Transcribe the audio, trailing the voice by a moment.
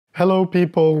Hello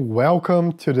people,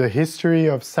 welcome to the History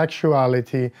of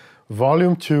Sexuality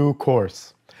Volume 2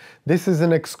 course. This is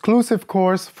an exclusive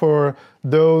course for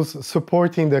those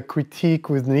supporting the Critique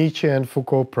with Nietzsche and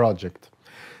Foucault project.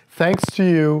 Thanks to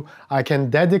you, I can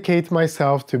dedicate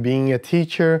myself to being a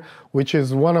teacher, which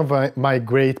is one of my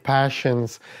great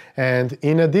passions, and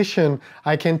in addition,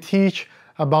 I can teach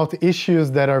about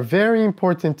issues that are very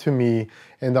important to me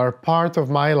and are part of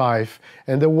my life,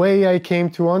 and the way I came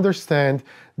to understand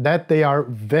that they are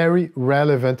very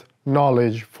relevant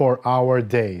knowledge for our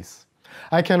days.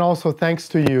 I can also, thanks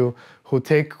to you who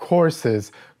take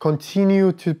courses,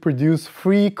 continue to produce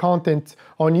free content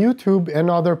on YouTube and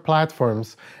other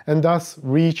platforms and thus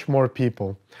reach more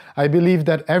people. I believe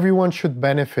that everyone should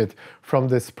benefit from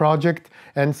this project,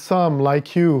 and some,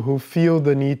 like you, who feel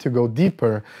the need to go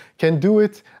deeper, can do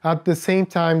it at the same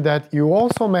time that you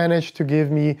also manage to give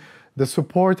me the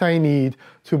support I need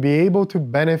to be able to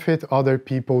benefit other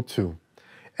people too.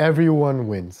 Everyone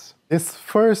wins. This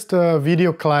first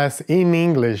video class in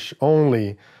English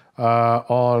only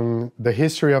on the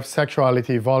History of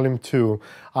Sexuality Volume 2,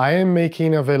 I am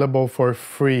making available for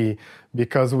free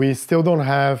because we still don't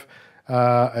have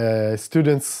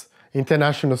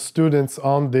international students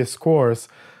on this course.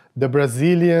 The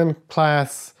Brazilian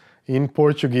class in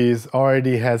Portuguese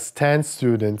already has 10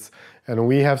 students and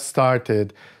we have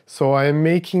started. So I am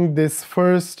making this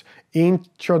first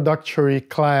introductory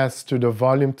class to the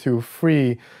Volume 2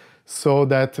 free so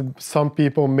that some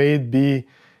people may be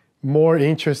more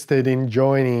interested in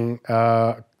joining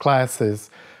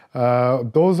classes.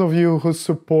 Those of you who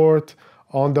support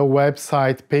on the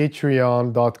website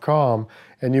patreon.com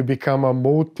and you become a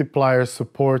multiplier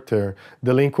supporter,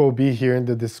 the link will be here in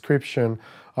the description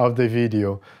of the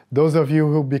video. Those of you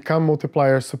who become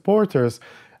multiplier supporters,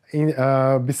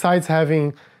 besides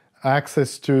having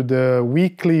access to the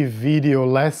weekly video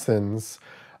lessons,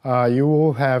 you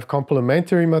will have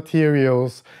complementary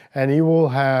materials and you will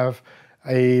have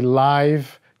a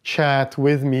live chat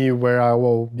with me where I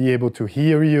will be able to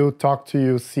hear you, talk to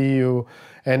you, see you,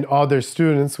 and other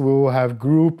students. We will have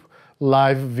group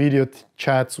live video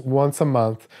chats once a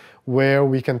month where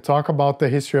we can talk about the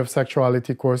History of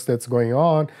Sexuality course that's going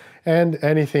on and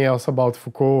anything else about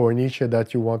Foucault or Nietzsche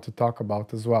that you want to talk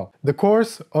about as well. The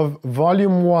course of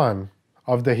Volume 1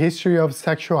 of the History of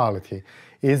Sexuality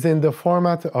is in the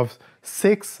format of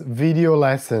 6 video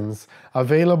lessons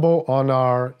available on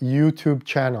our YouTube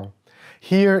channel.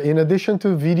 Here, in addition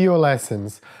to video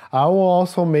lessons, I will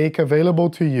also make available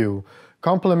to you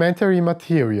complementary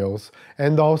materials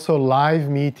and also live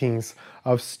meetings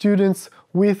of students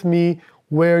with me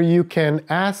where you can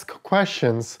ask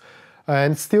questions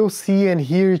and still see and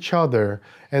hear each other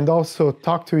and also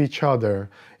talk to each other.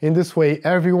 In this way,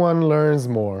 everyone learns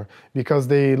more because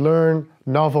they learn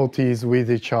novelties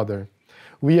with each other.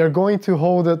 We are going to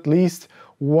hold at least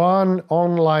one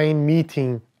online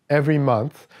meeting every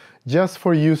month just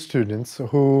for you students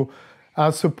who,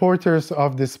 as supporters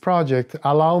of this project,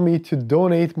 allow me to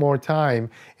donate more time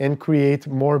and create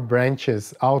more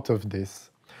branches out of this.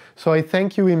 So I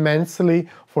thank you immensely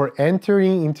for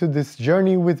entering into this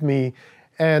journey with me,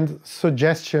 and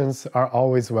suggestions are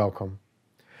always welcome.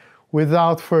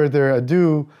 Without further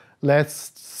ado,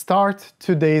 let's start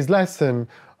today's lesson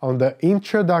on the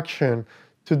introduction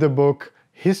to the book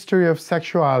History of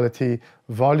Sexuality,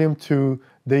 Volume 2,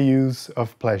 The Use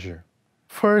of Pleasure.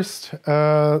 First,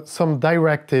 some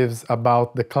directives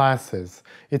about the classes.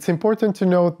 It's important to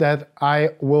note that I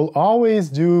will always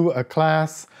do a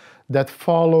class that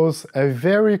follows a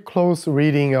very close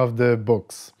reading of the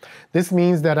books. This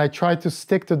means that I try to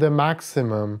stick to the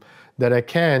maximum that I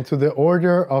can to the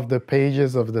order of the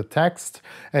pages of the text,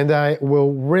 and I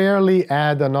will rarely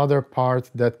add another part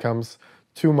that comes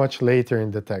too much later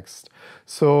in the text.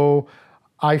 So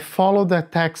I follow the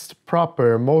text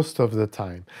proper most of the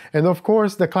time. And of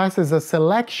course, the class is a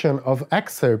selection of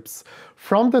excerpts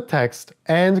from the text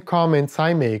and comments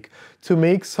I make to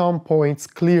make some points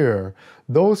clearer,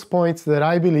 those points that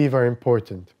I believe are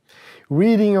important.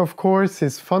 Reading, of course,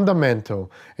 is fundamental,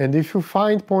 and if you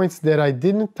find points that I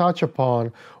didn't touch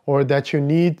upon or that you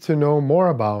need to know more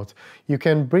about, you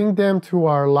can bring them to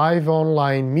our live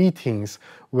online meetings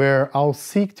where I'll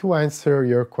seek to answer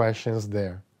your questions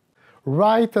there.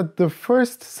 Right at the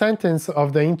first sentence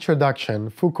of the introduction,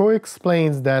 Foucault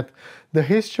explains that the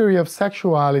History of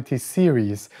Sexuality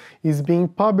series is being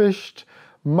published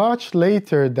much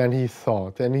later than he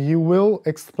thought, and he will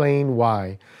explain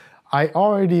why. I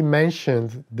already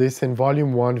mentioned this in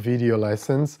Volume 1 video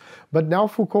lessons, but now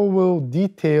Foucault will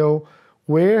detail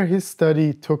where his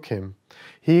study took him.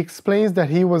 He explains that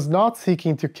he was not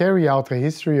seeking to carry out a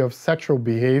history of sexual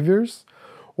behaviors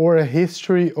or a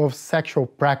history of sexual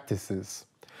practices.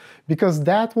 Because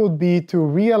that would be to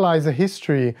realize a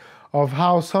history of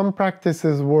how some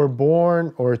practices were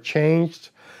born or changed,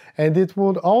 and it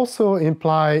would also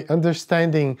imply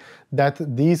understanding that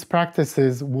these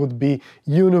practices would be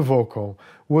univocal,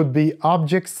 would be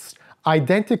objects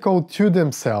identical to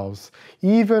themselves,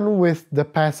 even with the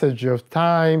passage of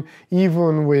time,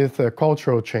 even with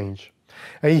cultural change.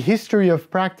 A history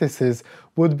of practices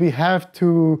would have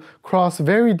to cross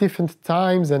very different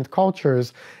times and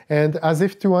cultures, and as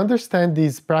if to understand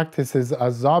these practices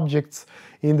as objects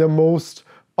in the most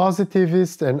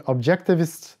positivist and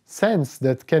objectivist sense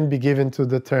that can be given to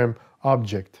the term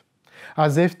object.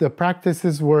 As if the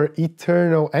practices were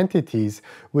eternal entities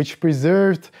which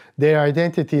preserved their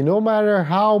identity no matter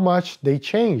how much they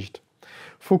changed.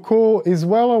 Foucault is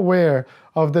well aware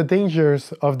of the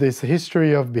dangers of this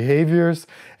history of behaviors,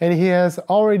 and he has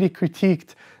already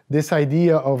critiqued this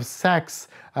idea of sex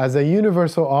as a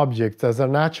universal object, as a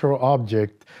natural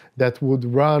object that would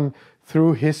run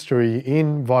through history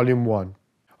in Volume 1.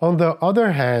 On the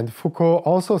other hand, Foucault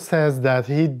also says that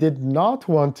he did not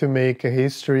want to make a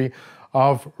history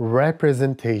of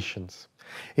representations.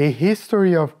 A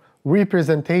history of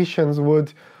representations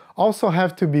would also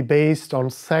have to be based on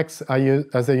sex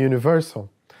as a universal.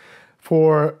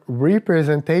 For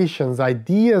representations,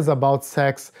 ideas about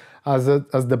sex as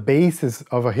the basis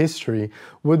of a history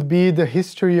would be the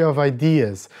history of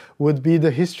ideas, would be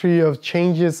the history of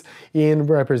changes in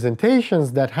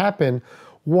representations that happen,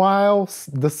 while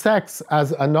the sex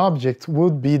as an object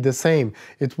would be the same.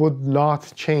 It would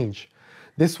not change.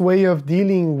 This way of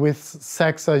dealing with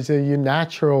sex as a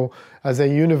natural, as a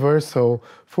universal,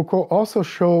 Foucault also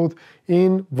showed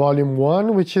in Volume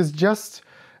 1, which is just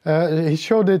he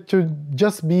showed it to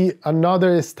just be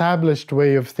another established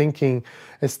way of thinking,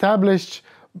 established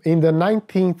in the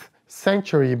 19th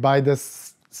century by the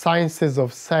sciences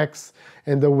of sex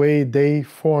and the way they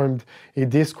formed a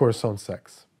discourse on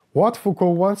sex. What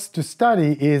Foucault wants to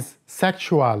study is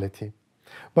sexuality.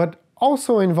 But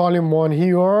also in Volume 1,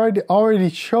 he already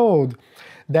showed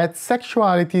that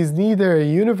sexuality is neither a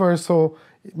universal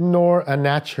nor a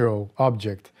natural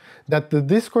object, that the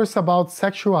discourse about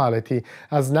sexuality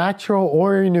as natural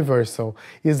or universal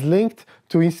is linked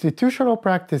to institutional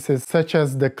practices such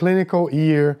as the clinical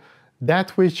ear,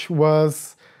 that which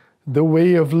was the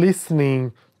way of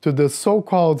listening to the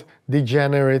so-called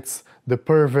degenerates, the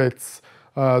perverts,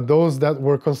 those that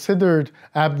were considered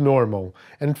abnormal.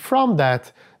 And from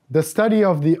that, the study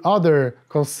of the other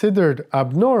considered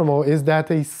abnormal is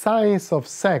that a science of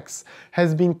sex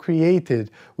has been created,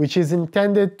 which is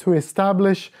intended to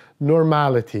establish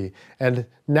normality and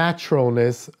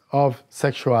naturalness of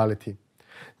sexuality.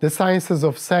 The sciences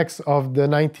of sex of the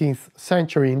 19th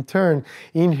century, in turn,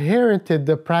 inherited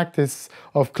the practice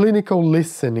of clinical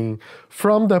listening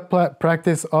from the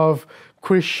practice of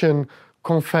Christian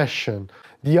confession.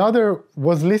 The other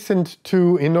was listened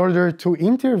to in order to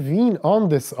intervene on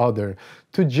this other,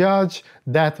 to judge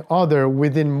that other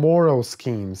within moral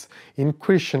schemes, in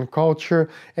Christian culture,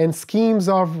 and schemes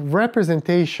of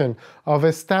representation of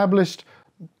established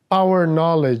power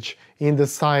knowledge in the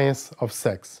science of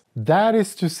sex. That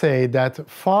is to say that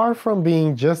far from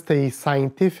being just a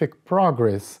scientific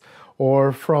progress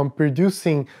or from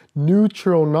producing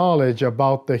neutral knowledge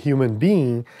about the human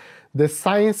being, the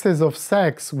sciences of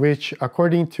sex, which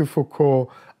according to Foucault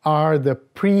are the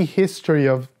prehistory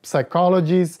of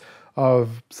psychologies,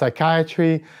 of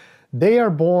psychiatry, they are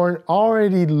born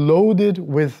already loaded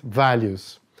with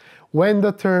values. When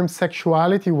the term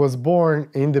sexuality was born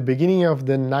in the beginning of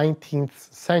the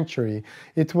 19th century,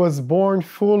 it was born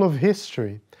full of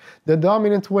history. The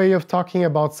dominant way of talking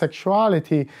about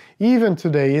sexuality, even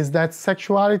today, is that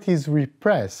sexuality is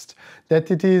repressed,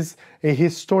 that it is a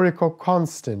historical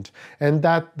constant, and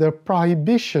that the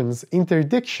prohibitions,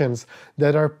 interdictions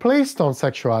that are placed on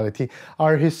sexuality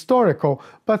are historical,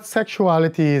 but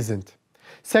sexuality isn't.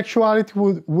 Sexuality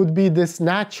would be this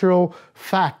natural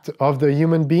fact of the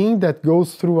human being that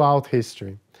goes throughout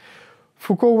history.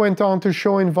 Foucault went on to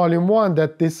show in Volume 1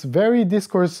 that this very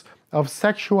discourse of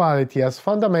sexuality as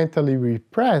fundamentally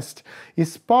repressed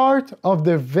is part of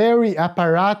the very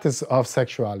apparatus of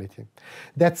sexuality.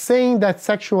 That saying that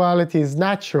sexuality is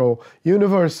natural,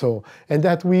 universal, and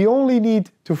that we only need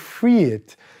to free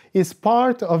it is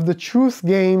part of the truth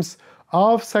games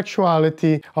of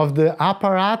sexuality, of the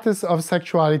apparatus of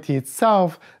sexuality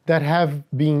itself that have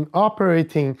been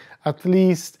operating at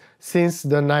least since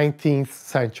the 19th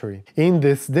century. In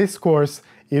this discourse,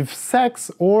 if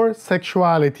sex or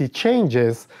sexuality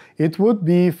changes, it would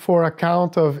be for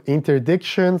account of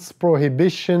interdictions,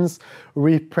 prohibitions,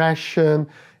 repression,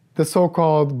 the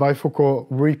so-called, by Foucault,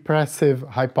 repressive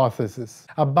hypothesis.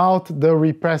 About the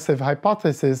repressive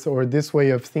hypothesis, or this way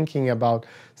of thinking about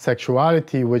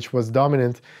sexuality, which was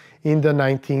dominant in the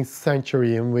 19th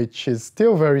century and which is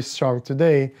still very strong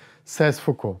today, says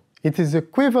Foucault. It is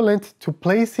equivalent to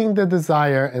placing the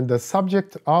desire and the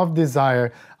subject of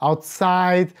desire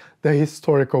outside the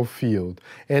historical field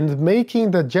and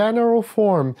making the general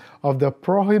form of the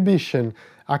prohibition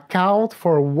account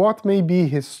for what may be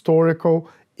historical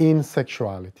in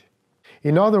sexuality.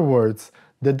 In other words,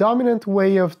 the dominant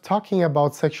way of talking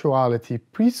about sexuality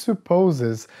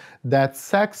presupposes that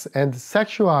sex and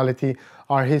sexuality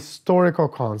are historical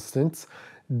constants.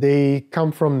 They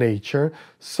come from nature,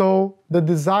 so the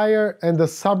desire and the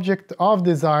subject of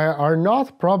desire are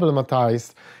not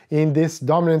problematized in this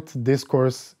dominant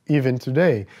discourse even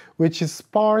today, which is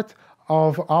part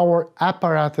of our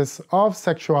apparatus of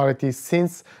sexuality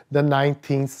since the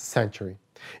 19th century.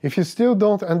 If you still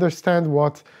don't understand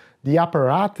what the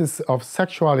apparatus of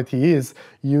sexuality is,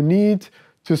 you need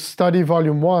to study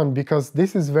Volume 1 because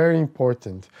this is very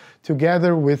important,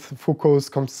 together with Foucault's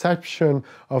conception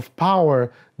of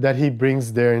power that he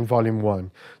brings there in Volume 1,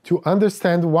 to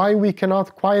understand why we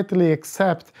cannot quietly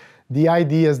accept the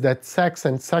ideas that sex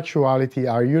and sexuality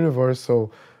are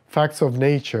universal facts of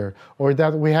nature, or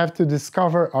that we have to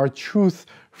discover our truth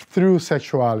through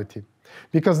sexuality.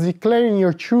 Because declaring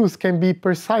your truth can be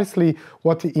precisely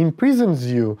what imprisons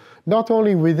you, not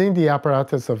only within the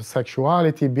apparatus of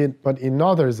sexuality, but in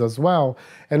others as well,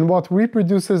 and what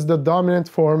reproduces the dominant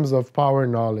forms of power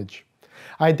knowledge.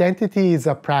 Identity is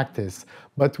a practice,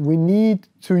 but we need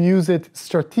to use it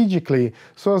strategically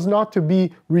so as not to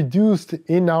be reduced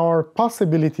in our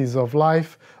possibilities of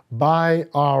life by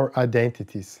our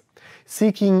identities.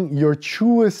 Seeking your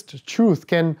truest truth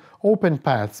can open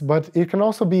paths, but it can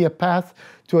also be a path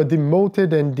to a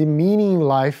demoted and demeaning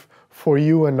life for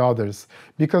you and others,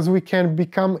 because we can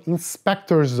become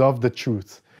inspectors of the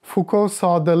truth. Foucault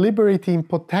saw the liberating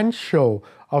potential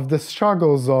of the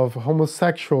struggles of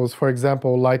homosexuals, for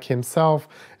example, like himself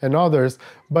and others,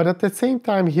 but at the same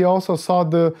time he also saw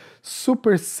the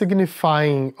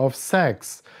super-signifying of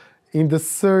sex in the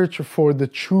search for the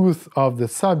truth of the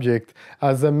subject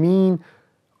as a mean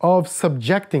of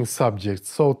subjecting subjects.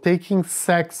 So taking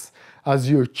sex as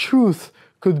your truth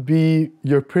could be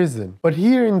your prison. But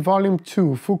here in Volume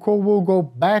 2, Foucault will go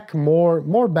back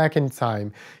more back in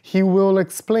time. He will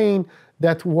explain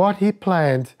that what he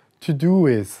planned to do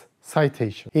is,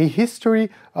 citation, a history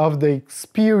of the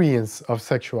experience of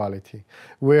sexuality,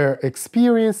 where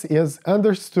experience is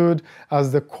understood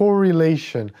as the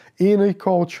correlation in a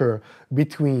culture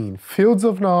between fields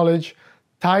of knowledge,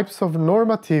 types of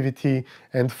normativity,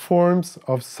 and forms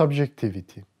of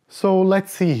subjectivity. So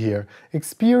let's see here.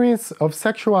 Experience of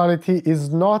sexuality is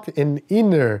not an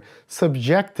inner,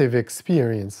 subjective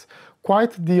experience.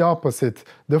 Quite the opposite.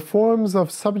 The forms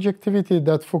of subjectivity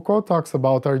that Foucault talks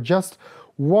about are just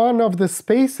one of the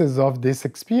spaces of this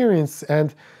experience,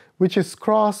 and which is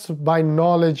crossed by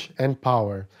knowledge and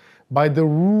power, by the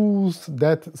rules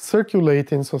that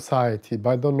circulate in society,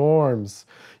 by the norms.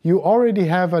 You already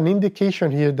have an indication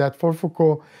here that for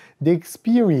Foucault, the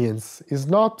experience is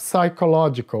not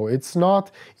psychological, it's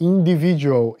not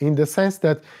individual in the sense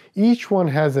that each one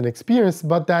has an experience,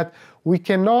 but that we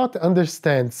cannot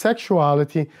understand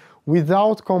sexuality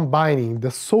without combining the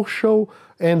social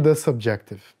and the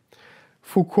subjective.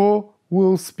 Foucault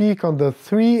will speak on the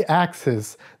three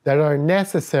axes that are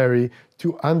necessary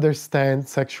to understand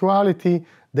sexuality.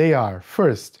 They are,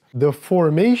 first, the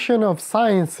formation of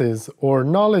sciences or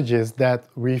knowledges that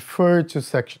refer to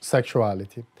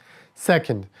sexuality.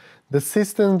 Second, the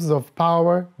systems of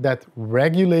power that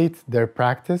regulate their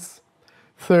practice.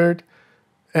 Third,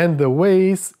 and the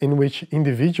ways in which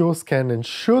individuals can and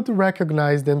should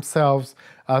recognize themselves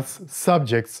as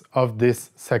subjects of this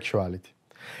sexuality.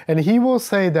 And he will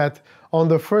say that on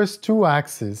the first two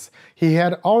axes he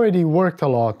had already worked a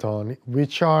lot on,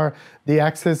 which are the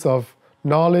axes of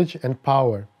knowledge and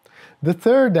power. The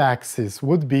third axis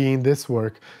would be in this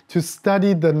work to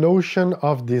study the notion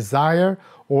of desire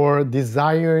or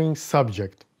desiring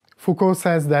subject. Foucault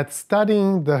says that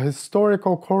studying the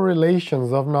historical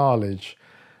correlations of knowledge,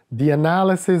 the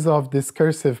analysis of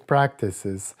discursive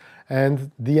practices,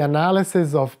 and the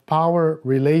analysis of power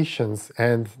relations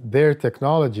and their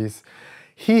technologies,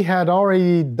 he had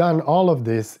already done all of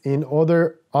this in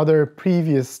other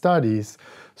previous studies,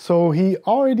 so he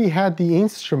already had the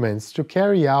instruments to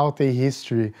carry out a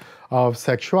history of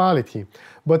sexuality.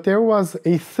 But there was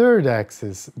a third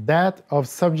axis, that of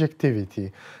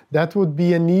subjectivity. That would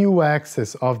be a new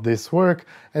axis of this work,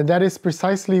 and that is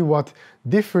precisely what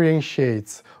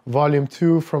differentiates Volume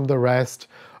 2 from the rest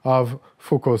of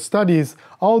Foucault's studies,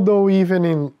 although even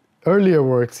in earlier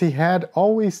works he had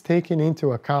always taken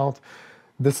into account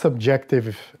the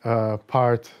subjective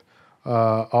part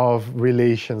of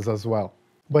relations as well.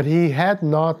 But he had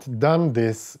not done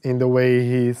this in the way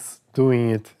he's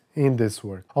doing it in this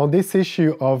work. On this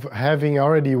issue of having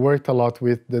already worked a lot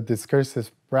with the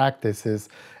discursive practices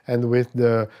and with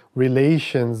the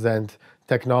relations and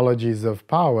technologies of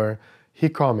power, he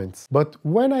comments, "But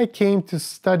when I came to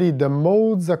study the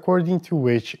modes according to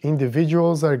which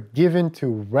individuals are given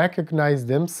to recognize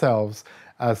themselves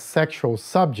as sexual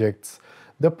subjects,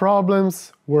 the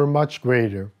problems were much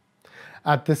greater.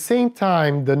 At the same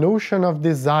time, the notion of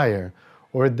desire,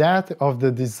 or that of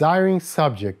the desiring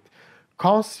subject,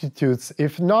 constitutes,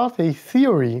 if not a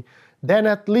theory, then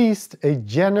at least a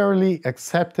generally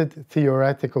accepted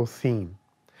theoretical theme.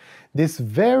 This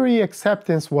very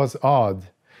acceptance was odd.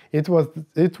 It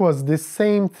was this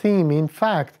same theme, in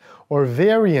fact, or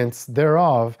variants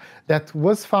thereof, that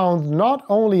was found not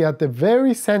only at the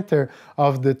very center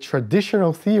of the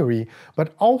traditional theory,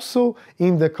 but also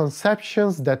in the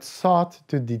conceptions that sought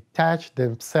to detach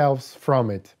themselves from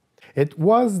it. It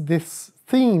was this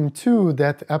theme, too,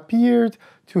 that appeared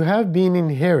to have been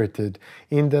inherited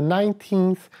in the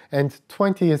 19th and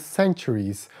 20th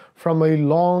centuries from a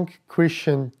long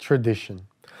Christian tradition.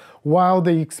 While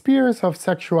the experience of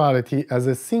sexuality as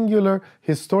a singular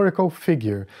historical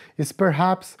figure is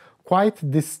perhaps quite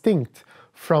distinct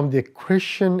from the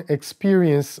Christian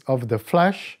experience of the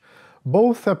flesh,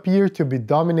 both appear to be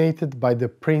dominated by the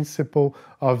principle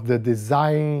of the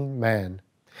desiring man.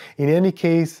 In any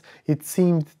case, it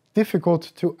seemed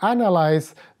difficult to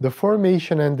analyze the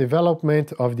formation and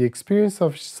development of the experience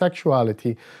of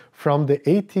sexuality from the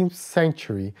 18th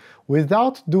century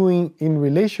without doing, in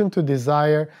relation to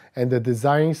desire and the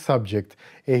desiring subject,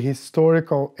 a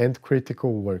historical and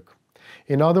critical work.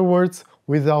 In other words,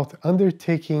 without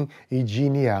undertaking a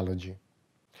genealogy.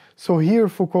 So here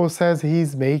Foucault says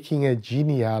he's making a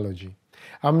genealogy.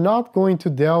 I'm not going to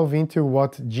delve into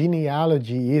what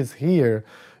genealogy is here,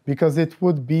 because it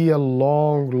would be a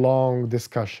long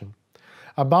discussion.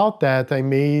 About that, I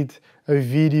made a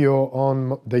video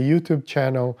on the YouTube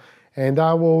channel, and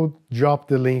I will drop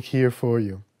the link here for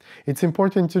you. It's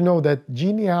important to know that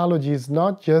genealogy is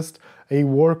not just a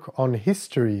work on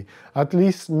history, at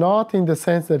least not in the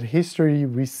sense that history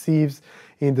receives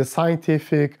in the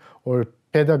scientific or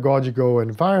pedagogical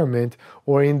environment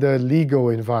or in the legal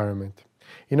environment.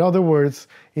 In other words,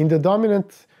 in the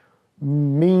dominant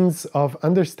means of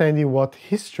understanding what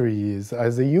history is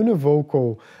as a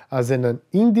univocal, as an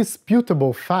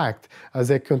indisputable fact, as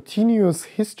a continuous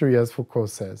history, as Foucault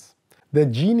says. The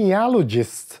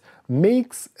genealogist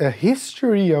makes a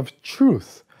history of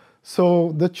truth.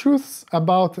 So the truths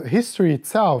about history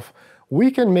itself,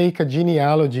 we can make a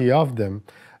genealogy of them.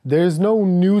 There is no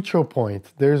neutral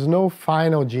point. There is no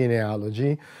final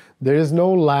genealogy. There is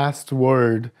no last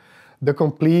word, the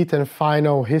complete and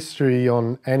final history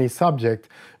on any subject,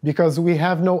 because we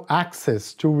have no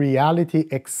access to reality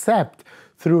except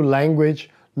through language,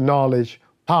 knowledge,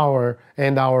 power,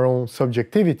 and our own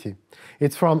subjectivity.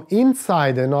 It's from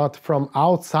inside and not from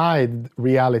outside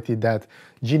reality that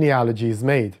genealogy is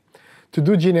made. To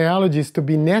do genealogy is to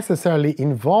be necessarily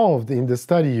involved in the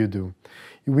study you do.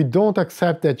 We don't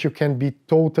accept that you can be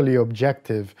totally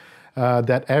objective,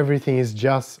 that everything is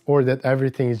just, or that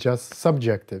everything is just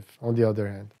subjective, on the other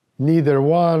hand. Neither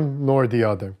one nor the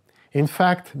other. In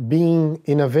fact, being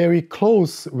in a very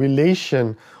close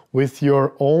relation with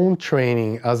your own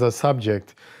training as a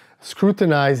subject,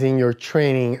 scrutinizing your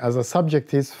training as a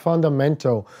subject is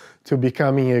fundamental to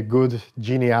becoming a good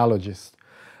genealogist.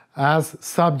 As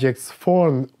subjects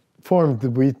formed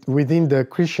within the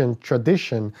Christian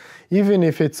tradition, even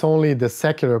if it's only the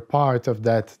secular part of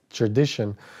that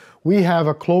tradition, we have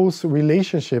a close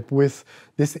relationship with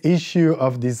this issue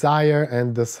of desire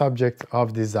and the subject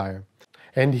of desire.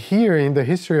 And here in the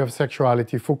history of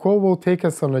sexuality, Foucault will take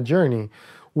us on a journey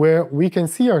where we can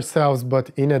see ourselves, but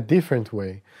in a different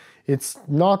way. It's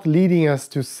not leading us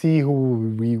to see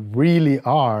who we really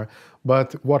are,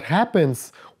 but what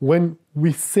happens when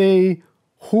we say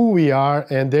who we are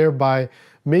and thereby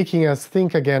making us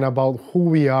think again about who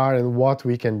we are and what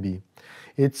we can be.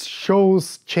 It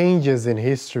shows changes in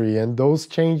history, and those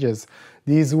changes,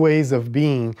 these ways of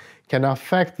being, can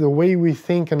affect the way we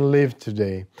think and live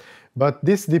today. But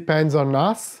this depends on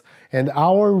us and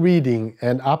our reading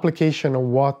and application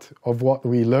of what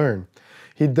we learn.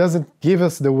 He doesn't give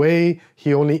us the way,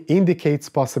 he only indicates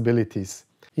possibilities.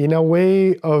 In a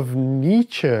way of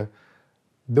Nietzsche,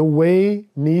 the way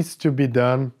needs to be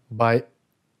done by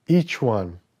each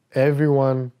one.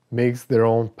 Everyone makes their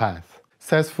own path.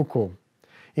 Says Foucault,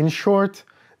 In short,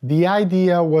 the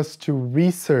idea was to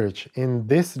research in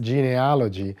this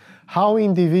genealogy how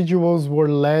individuals were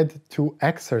led to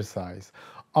exercise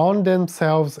on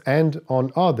themselves and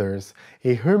on others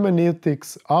a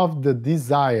hermeneutics of the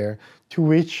desire to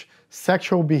which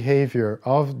sexual behavior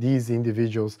of these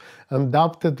individuals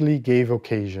undoubtedly gave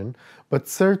occasion, but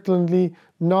certainly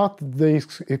not the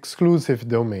exclusive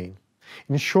domain.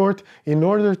 In short, in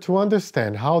order to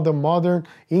understand how the modern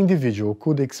individual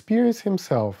could experience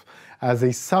himself as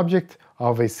a subject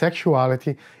of a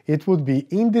sexuality, it would be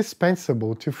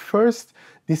indispensable to first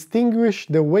distinguish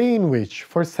the way in which,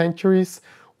 for centuries,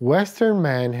 Western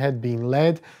man had been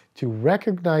led to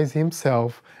recognize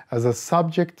himself as a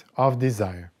subject of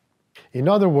desire. In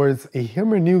other words, a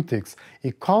hermeneutics,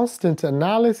 a constant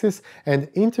analysis and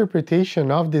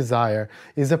interpretation of desire,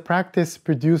 is a practice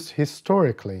produced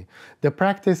historically. The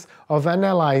practice of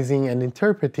analyzing and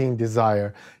interpreting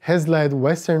desire has led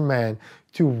Western man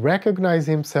to recognize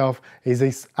himself as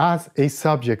a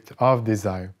subject of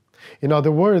desire. In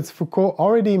other words, Foucault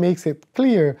already makes it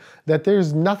clear that there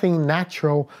is nothing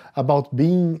natural about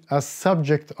being a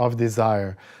subject of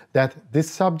desire, that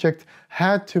this subject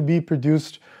had to be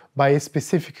produced by a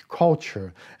specific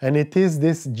culture, and it is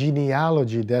this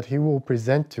genealogy that he will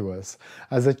present to us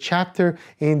as a chapter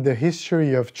in the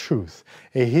history of truth,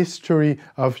 a history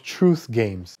of truth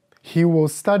games. He will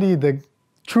study the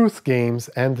truth games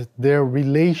and their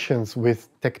relations with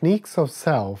techniques of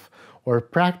self or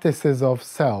practices of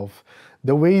self,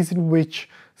 the ways in which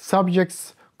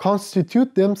subjects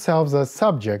constitute themselves as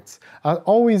subjects are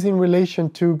always in relation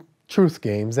to truth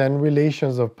games and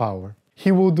relations of power.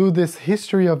 He will do this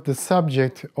history of the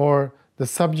subject or the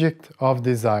subject of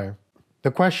desire.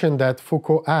 The question that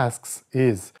Foucault asks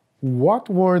is, what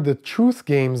were the truth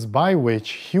games by which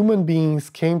human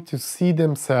beings came to see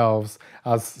themselves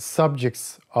as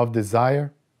subjects of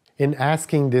desire? In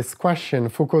asking this question,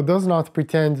 Foucault does not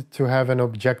pretend to have an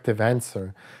objective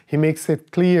answer. He makes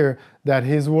it clear that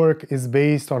his work is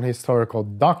based on historical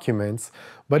documents,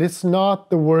 but it's not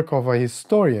the work of a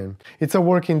historian. It's a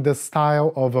work in the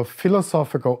style of a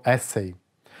philosophical essay.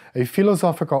 A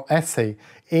philosophical essay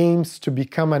aims to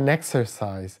become an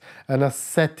exercise, an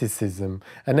asceticism,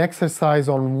 an exercise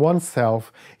on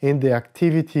oneself in the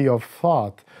activity of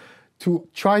thought, to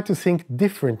try to think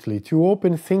differently, to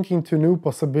open thinking to new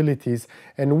possibilities,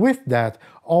 and with that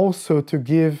also to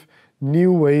give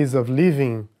new ways of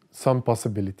living some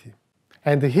possibility.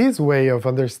 And his way of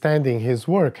understanding his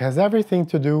work has everything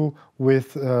to do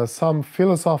with some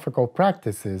philosophical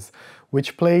practices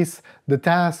which place the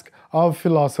task of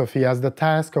philosophy as the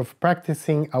task of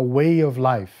practicing a way of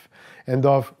life and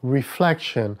of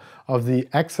reflection, of the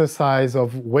exercise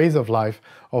of ways of life,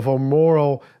 of a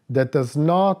moral that is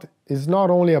not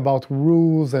only about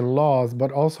rules and laws,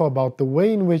 but also about the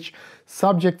way in which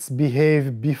subjects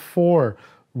behave before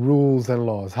rules and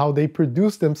laws, how they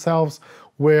produce themselves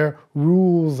where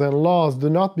rules and laws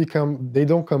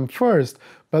don't come first,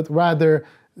 but rather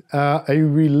a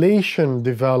relation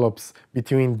develops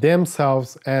between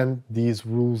themselves and these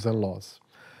rules and laws.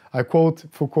 I quote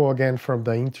Foucault again from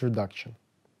the introduction.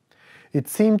 It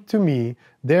seemed to me,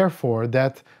 therefore,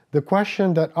 that the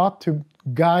question that ought to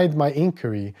guide my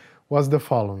inquiry was the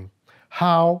following: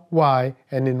 how, why,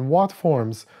 and in what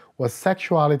forms was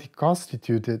sexuality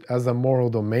constituted as a moral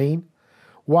domain?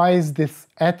 Why is this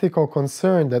ethical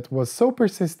concern that was so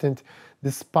persistent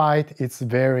despite its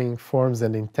varying forms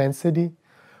and intensity?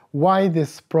 Why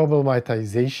this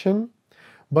problematization?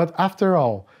 But after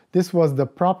all, this was the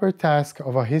proper task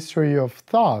of a history of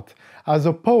thought as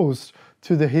opposed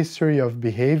to the history of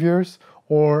behaviors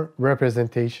or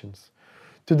representations.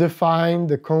 To define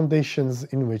the conditions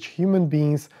in which human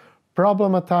beings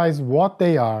problematize what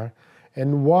they are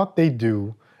and what they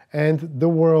do and the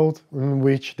world in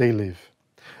which they live.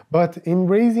 But in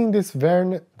raising this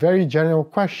very general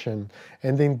question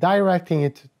and in directing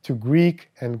it to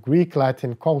Greek and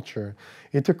Greek-Latin culture,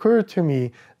 it occurred to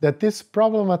me that this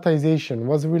problematization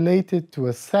was related to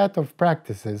a set of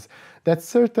practices that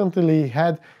certainly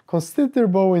had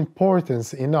considerable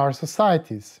importance in our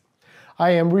societies.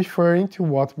 I am referring to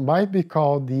what might be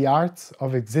called the arts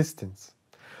of existence.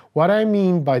 What I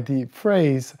mean by the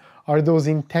phrase are those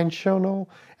intentional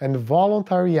and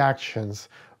voluntary actions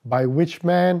by which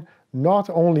men not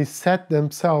only set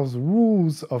themselves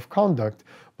rules of conduct,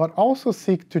 but also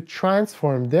seek to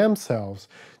transform themselves,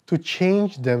 to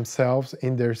change themselves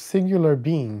in their singular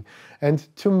being, and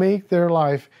to make their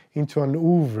life into an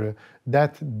oeuvre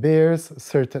that bears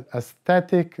certain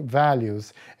aesthetic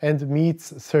values and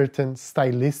meets certain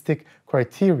stylistic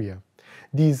criteria.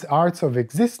 These arts of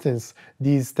existence,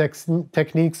 these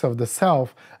techniques of the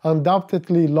self,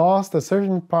 undoubtedly lost a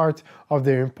certain part of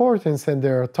their importance and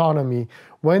their autonomy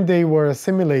when they were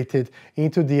assimilated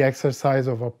into the exercise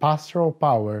of a pastoral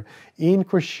power in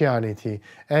Christianity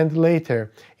and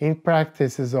later in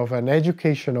practices of an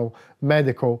educational,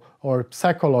 medical, or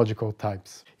psychological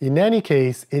types. In any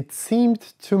case, it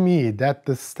seemed to me that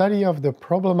the study of the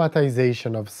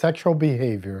problematization of sexual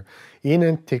behavior in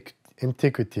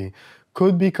antiquity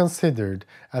could be considered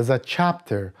as a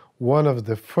chapter, one of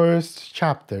the first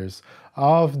chapters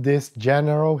of this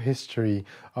general history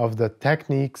of the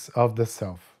techniques of the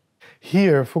self.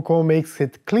 Here, Foucault makes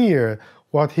it clear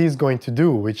what he's going to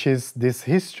do, which is this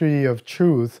history of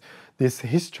truth, this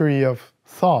history of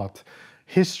thought,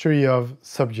 history of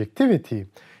subjectivity,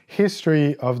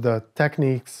 history of the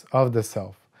techniques of the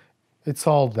self. It's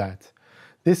all that.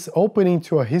 This opening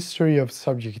to a history of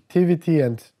subjectivity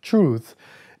and truth,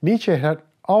 Nietzsche had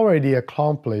already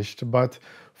accomplished, but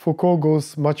Foucault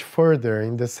goes much further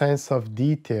in the sense of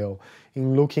detail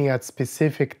in looking at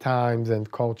specific times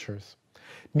and cultures.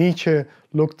 Nietzsche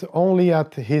looked only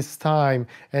at his time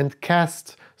and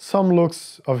cast some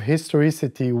looks of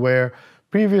historicity where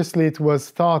previously it was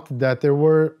thought that there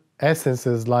were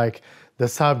essences like the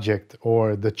subject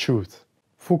or the truth.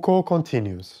 Foucault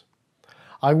continues,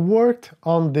 I worked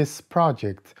on this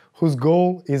project whose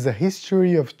goal is a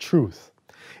history of truth.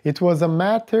 It was a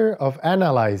matter of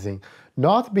analyzing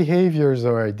not behaviors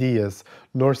or ideas,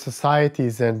 nor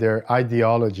societies and their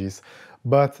ideologies,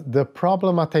 but the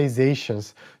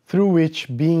problematizations through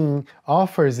which being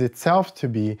offers itself to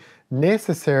be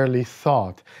necessarily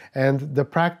thought, and the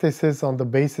practices on the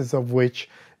basis of which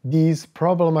these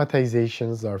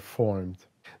problematizations are formed.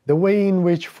 The way in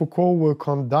which Foucault will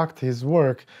conduct his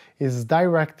work is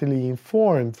directly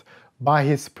informed by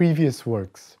his previous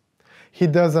works. He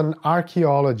does an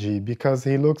archaeology because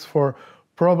he looks for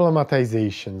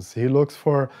problematizations. He looks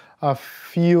for a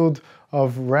field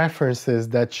of references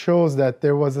that shows that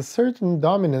there was a certain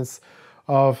dominance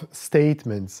of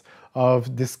statements,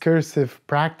 of discursive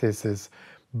practices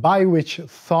by which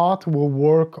thought will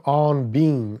work on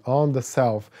being, on the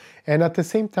self, and at the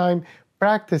same time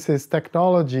practices,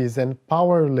 technologies, and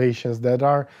power relations that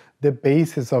are the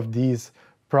basis of these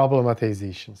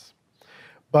problematizations.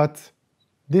 But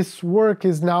this work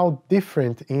is now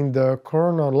different in the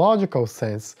chronological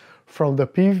sense from the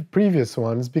previous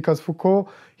ones because Foucault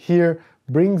here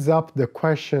brings up the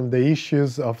question, the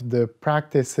issues of the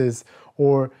practices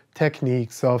or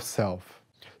techniques of self.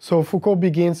 So Foucault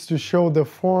begins to show the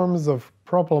forms of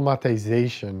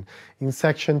problematization in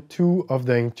section 2 of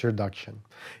the introduction.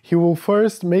 He will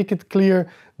first make it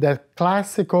clear that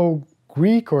classical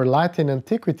Greek or Latin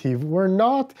antiquity were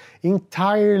not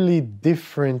entirely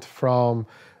different from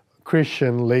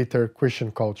later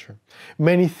Christian culture.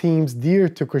 Many themes dear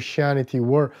to Christianity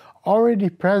were already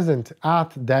present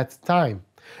at that time.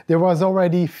 There was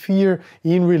already fear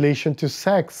in relation to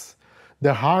sex,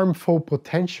 the harmful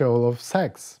potential of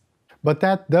sex. But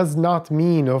that does not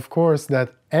mean, of course,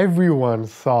 that everyone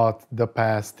thought the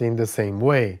past in the same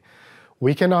way.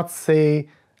 We cannot say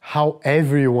how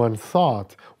everyone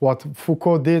thought. What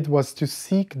Foucault did was to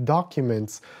seek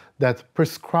documents that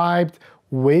prescribed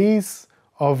ways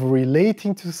of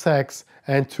relating to sex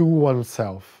and to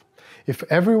oneself. If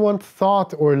everyone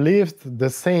thought or lived the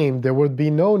same, there would be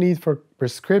no need for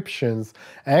prescriptions,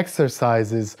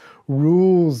 exercises,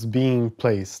 rules being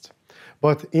placed.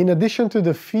 But in addition to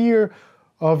the fear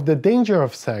of the danger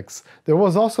of sex, there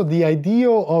was also the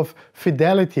ideal of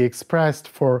fidelity expressed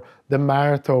for the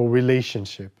marital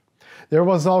relationship. There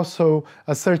was also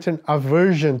a certain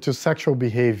aversion to sexual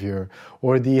behavior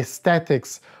or the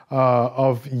aesthetics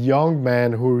of young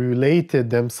men who related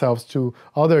themselves to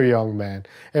other young men.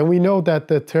 And we know that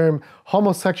the term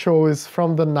homosexual is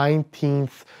from the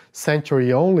 19th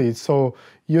century only, so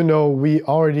you know we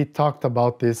already talked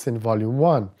about this in volume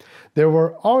 1. There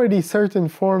were already certain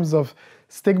forms of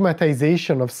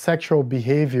stigmatization of sexual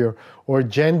behavior or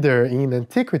gender in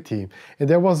antiquity, and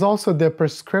there was also the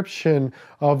prescription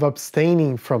of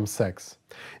abstaining from sex.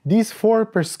 These 4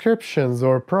 prescriptions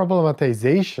or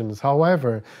problematizations,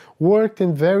 however, worked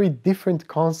in very different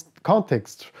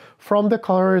contexts from the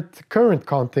current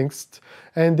context,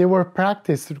 and they were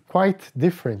practiced quite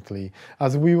differently,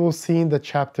 as we will see in the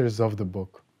chapters of the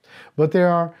book. But there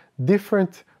are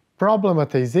different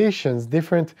problematizations,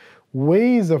 different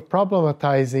ways of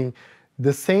problematizing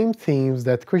the same themes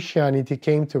that Christianity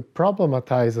came to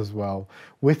problematize as well,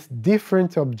 with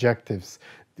different objectives,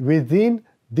 within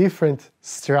different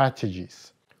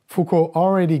strategies. Foucault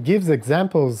already gives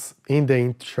examples in the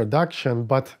introduction,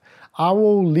 but I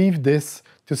will leave this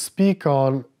to speak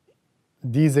on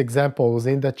these examples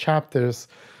in the chapters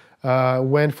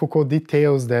when Foucault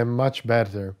details them much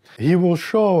better. He will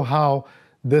show how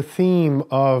the theme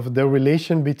of the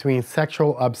relation between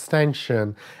sexual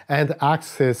abstention and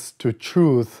access to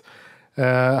truth,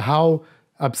 how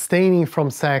abstaining from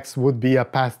sex would be a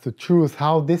path to truth,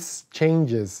 how this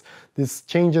changes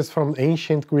from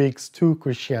ancient Greeks to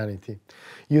Christianity.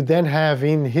 You then have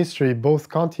in history both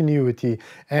continuity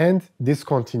and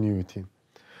discontinuity.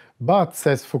 But,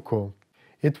 says Foucault,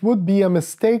 it would be a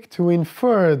mistake to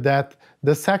infer that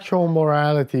the sexual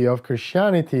morality of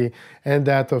Christianity and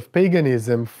that of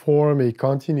paganism form a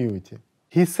continuity.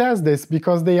 He says this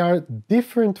because they are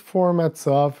different formats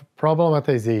of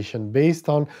problematization based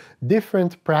on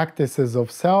different practices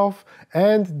of self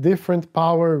and different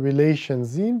power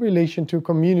relations in relation to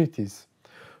communities.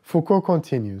 Foucault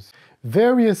continues,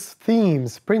 various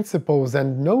themes, principles,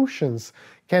 and notions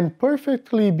can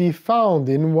perfectly be found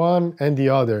in one and the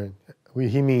other.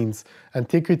 He means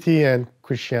antiquity and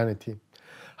Christianity.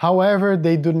 However,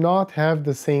 they do not have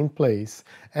the same place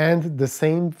and the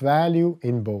same value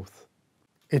in both.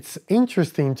 It's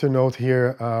interesting to note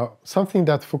here something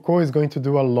that Foucault is going to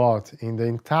do a lot in the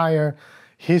entire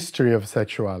history of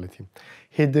sexuality.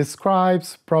 He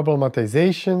describes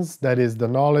problematizations, that is, the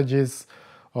knowledges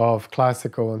of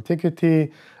classical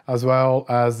antiquity, as well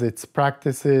as its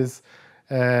practices,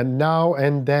 and now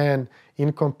and then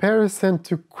in comparison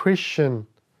to Christian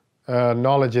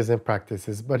knowledges and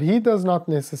practices. But he does not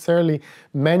necessarily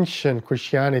mention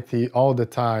Christianity all the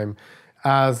time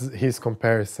as his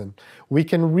comparison. We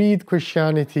can read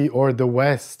Christianity or the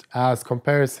West as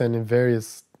comparison in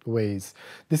various ways.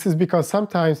 This is because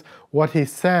sometimes what he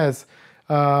says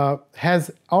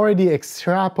has already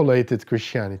extrapolated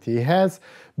Christianity. It has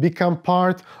become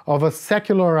part of a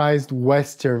secularized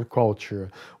Western culture,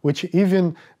 which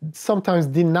even sometimes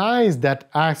denies that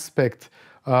aspect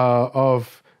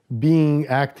of being,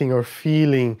 acting, or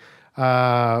feeling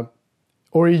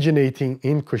originating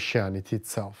in Christianity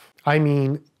itself. I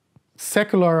mean,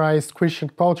 secularized Christian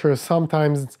culture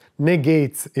sometimes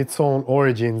negates its own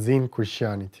origins in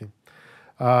Christianity,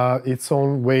 its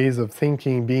own ways of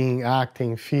thinking, being,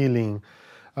 acting, feeling.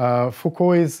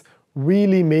 Foucault is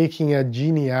really making a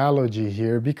genealogy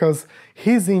here because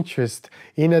his interest,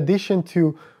 in addition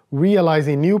to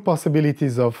realizing new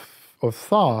possibilities of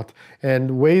thought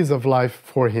and ways of life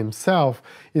for himself,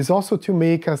 is also to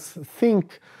make us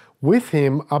think with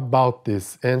him about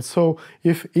this. And so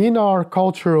if in our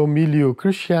cultural milieu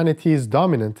Christianity is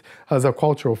dominant as a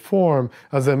cultural form,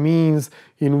 as a means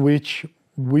in which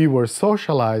we were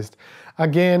socialized,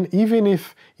 again, even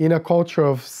if in a culture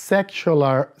of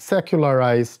secularized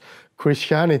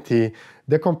Christianity,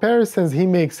 the comparisons he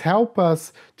makes help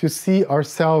us to see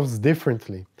ourselves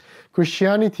differently.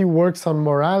 Christianity works on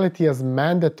morality as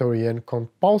mandatory and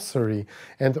compulsory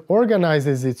and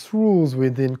organizes its rules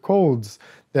within codes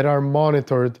that are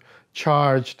monitored,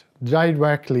 charged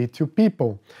directly to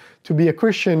people. To be a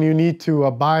Christian, you need to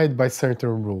abide by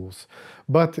certain rules.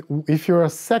 But if you're a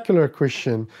secular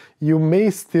Christian, you may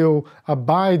still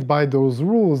abide by those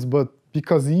rules, but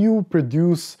because you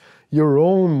produce your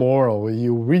own moral,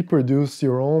 you reproduce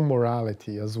your own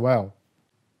morality as well.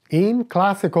 In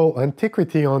classical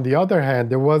antiquity, on the other hand,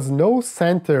 there was no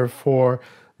center for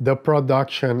the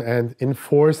production and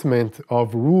enforcement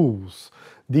of rules.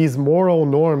 These moral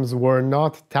norms were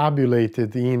not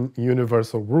tabulated in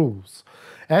universal rules.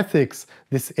 Ethics,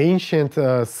 this ancient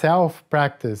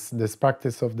self-practice, this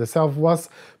practice of the self, was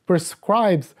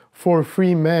prescribed for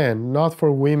free men, not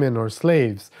for women or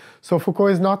slaves. So Foucault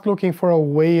is not looking for a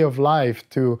way of life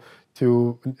to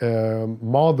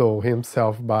model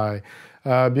himself by,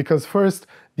 because first,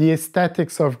 the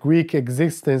aesthetics of Greek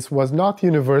existence was not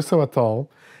universal at all,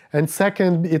 and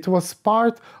second, it was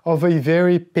part of a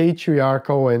very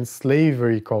patriarchal and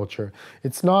slavery culture.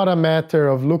 It's not a matter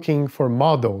of looking for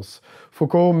models.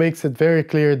 Foucault makes it very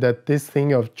clear that this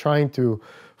thing of trying to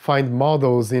find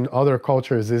models in other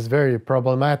cultures is very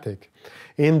problematic.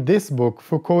 In this book,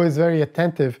 Foucault is very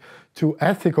attentive to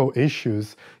ethical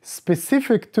issues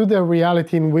specific to the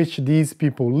reality in which these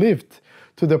people lived,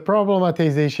 to the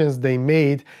problematizations they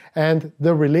made, and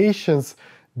the relations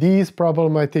these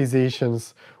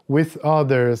problematizations with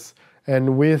others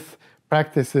and with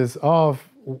practices of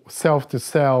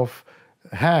self-to-self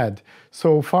had.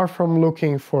 So far from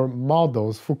looking for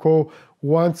models, Foucault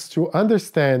wants to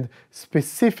understand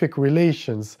specific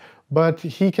relations, but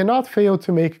he cannot fail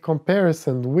to make a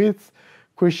comparison with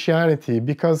Christianity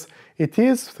because it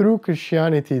is through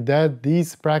Christianity that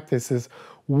these practices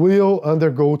will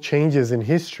undergo changes in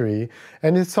history,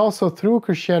 and it's also through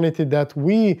Christianity that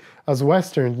we, as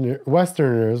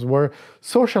Westerners, were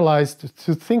socialized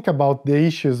to think about the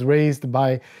issues raised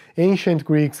by ancient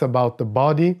Greeks about the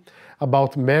body,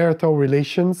 about marital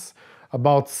relations,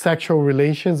 about sexual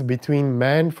relations between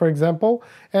men, for example,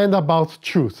 and about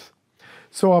truth.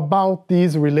 So about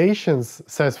these relations,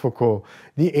 says Foucault,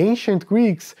 the ancient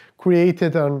Greeks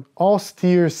created an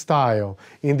austere style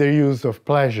in their use of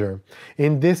pleasure.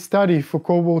 In this study,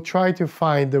 Foucault will try to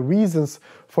find the reasons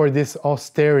for this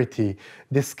austerity,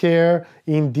 this care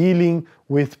in dealing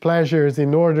with pleasures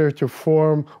in order to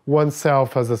form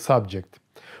oneself as a subject.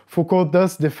 Foucault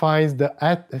thus defines the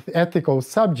ethical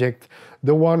subject,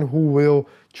 the one who will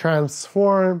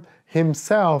transform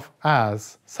himself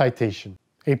as, citation,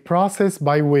 a process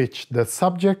by which the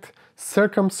subject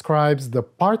circumscribes the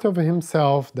part of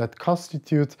himself that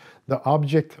constitutes the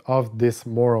object of this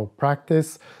moral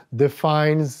practice,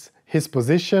 defines his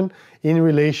position in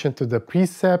relation to the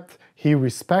precept he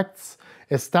respects,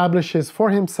 establishes for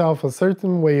himself a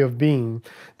certain way of being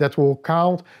that will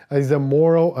count as a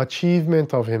moral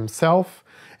achievement of himself,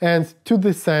 and to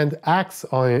this end acts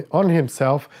on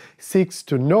himself, seeks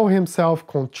to know himself,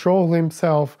 control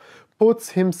himself,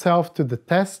 puts himself to the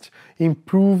test,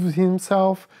 improves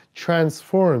himself,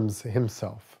 transforms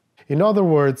himself. In other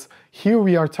words, here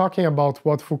we are talking about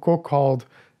what Foucault called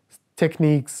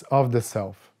techniques of the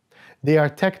self. They are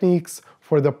techniques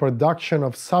for the production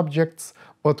of subjects,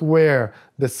 but where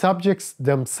the subjects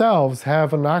themselves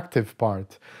have an active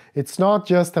part. It's not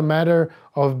just a matter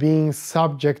of being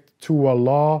subject to a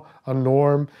law, a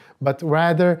norm, but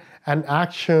rather an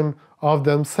action of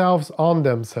themselves on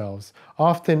themselves,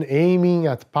 often aiming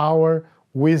at power,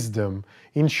 wisdom.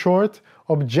 In short,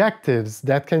 objectives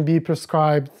that can be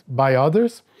prescribed by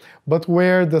others, but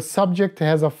where the subject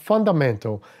has a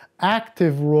fundamental,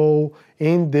 active role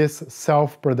in this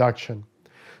self-production.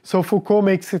 So Foucault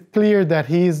makes it clear that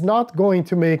he is not going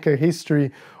to make a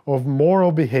history of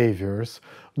moral behaviors,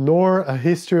 nor a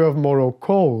history of moral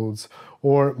codes,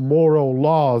 or moral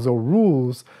laws or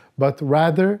rules, but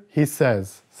rather, he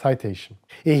says, citation,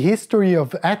 a history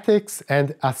of ethics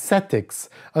and ascetics,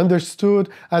 understood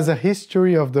as a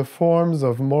history of the forms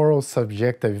of moral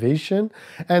subjectivation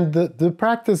and the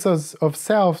practices of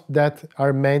self that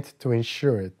are meant to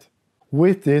ensure it.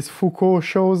 With this, Foucault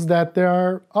shows that there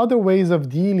are other ways of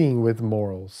dealing with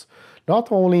morals,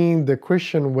 not only in the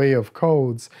Christian way of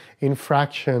codes,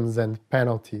 infractions, and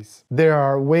penalties. There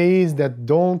are ways that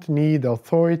don't need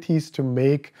authorities to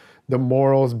make the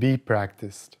morals be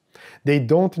practiced. They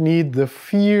don't need the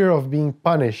fear of being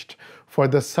punished for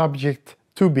the subject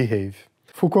to behave.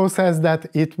 Foucault says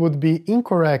that it would be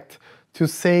incorrect to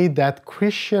say that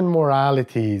Christian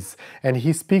moralities, and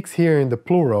he speaks here in the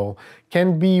plural,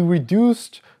 can be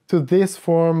reduced to this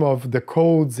form of the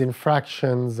codes,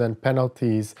 infractions, and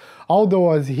penalties,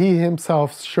 although as he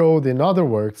himself showed in other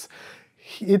works,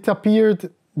 it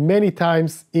appeared many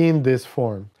times in this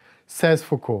form. Says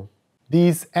Foucault,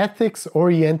 these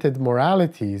ethics-oriented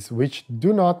moralities, which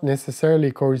do not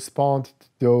necessarily correspond to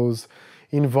those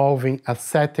involving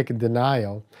ascetic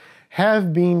denial,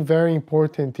 have been very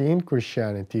important in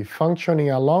Christianity, functioning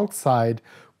alongside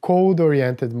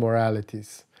code-oriented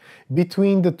moralities.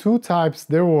 Between the two types,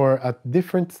 there were, at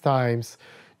different times,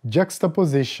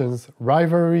 juxtapositions,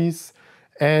 rivalries,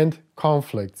 and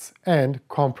conflicts, and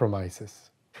compromises.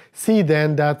 See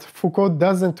then that Foucault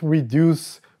doesn't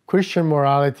reduce Christian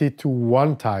morality to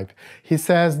one type. He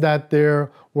says that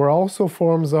there were also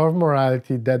forms of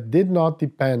morality that did not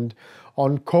depend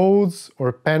on codes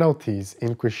or penalties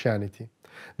in Christianity.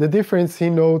 The difference, he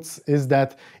notes, is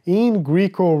that in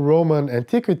Greco-Roman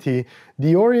antiquity,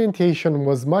 the orientation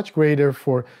was much greater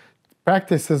for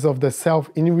practices of the self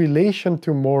in relation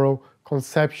to moral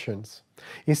conceptions.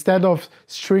 Instead of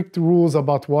strict rules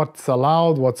about what's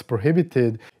allowed, what's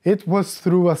prohibited, it was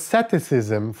through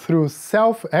asceticism, through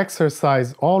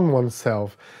self-exercise on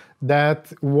oneself,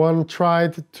 that one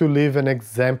tried to live an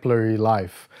exemplary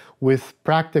life, with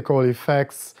practical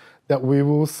effects that we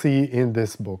will see in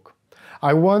this book.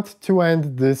 I want to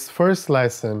end this first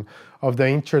lesson of the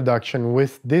introduction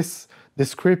with this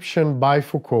description by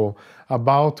Foucault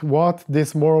about what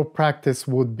this moral practice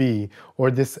would be, or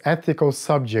this ethical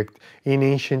subject in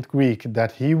ancient Greek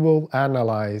that he will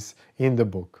analyze in the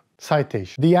book.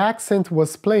 Citation. The accent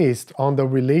was placed on the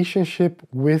relationship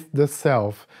with the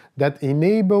self that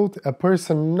enabled a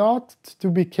person not to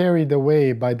be carried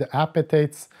away by the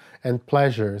appetites and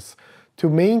pleasures, to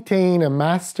maintain a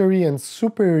mastery and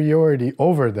superiority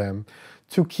over them,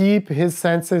 to keep his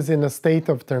senses in a state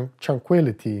of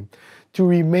tranquility, to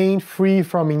remain free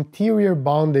from interior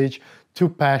bondage to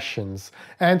passions,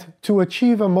 and to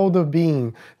achieve a mode of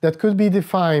being that could be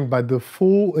defined by the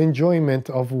full enjoyment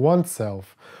of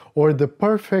oneself or the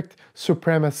perfect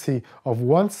supremacy of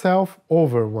oneself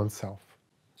over oneself.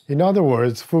 In other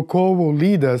words, Foucault will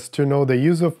lead us to know the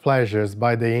use of pleasures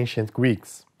by the ancient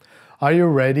Greeks. Are you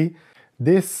ready?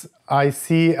 This I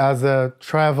see as a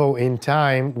travel in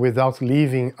time without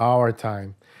leaving our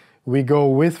time. We go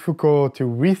with Foucault to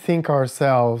rethink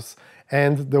ourselves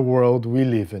and the world we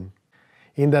live in.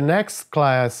 In the next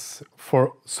class,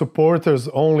 for supporters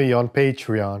only on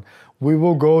Patreon, we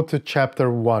will go to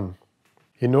chapter 1.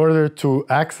 In order to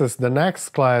access the next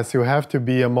class, you have to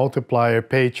be a multiplier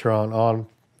patron on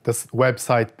the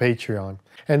website Patreon.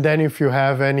 And then if you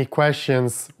have any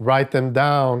questions, write them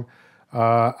down.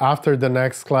 After the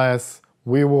next class,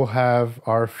 we will have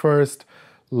our first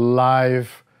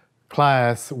live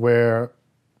class where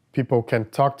people can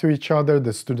talk to each other,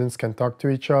 the students can talk to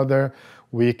each other,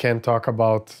 we can talk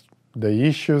about the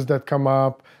issues that come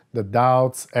up, the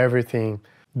doubts, everything.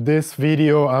 This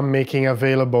video I'm making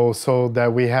available so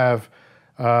that we have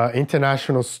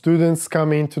international students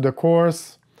coming to the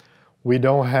course. We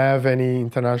don't have any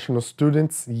international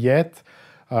students yet.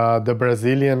 The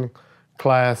Brazilian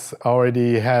class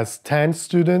already has 10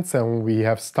 students and we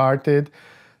have started.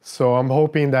 So I'm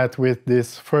hoping that with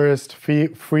this first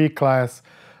free class,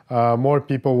 more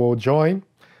people will join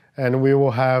and we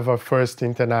will have a first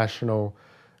international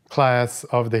class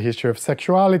of the history of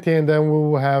sexuality, and then we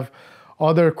will have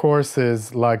other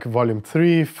courses like volume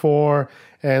 3, 4,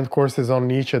 and courses on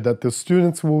Nietzsche that the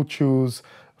students will choose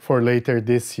for later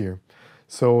this year.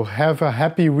 So have a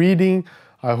happy reading.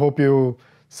 I hope you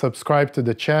subscribe to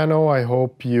the channel. I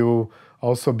hope you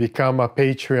also become a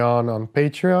Patreon on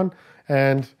Patreon,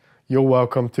 and you're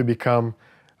welcome to become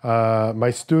my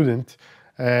student.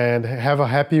 And have a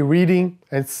happy reading,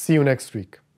 and see you next week.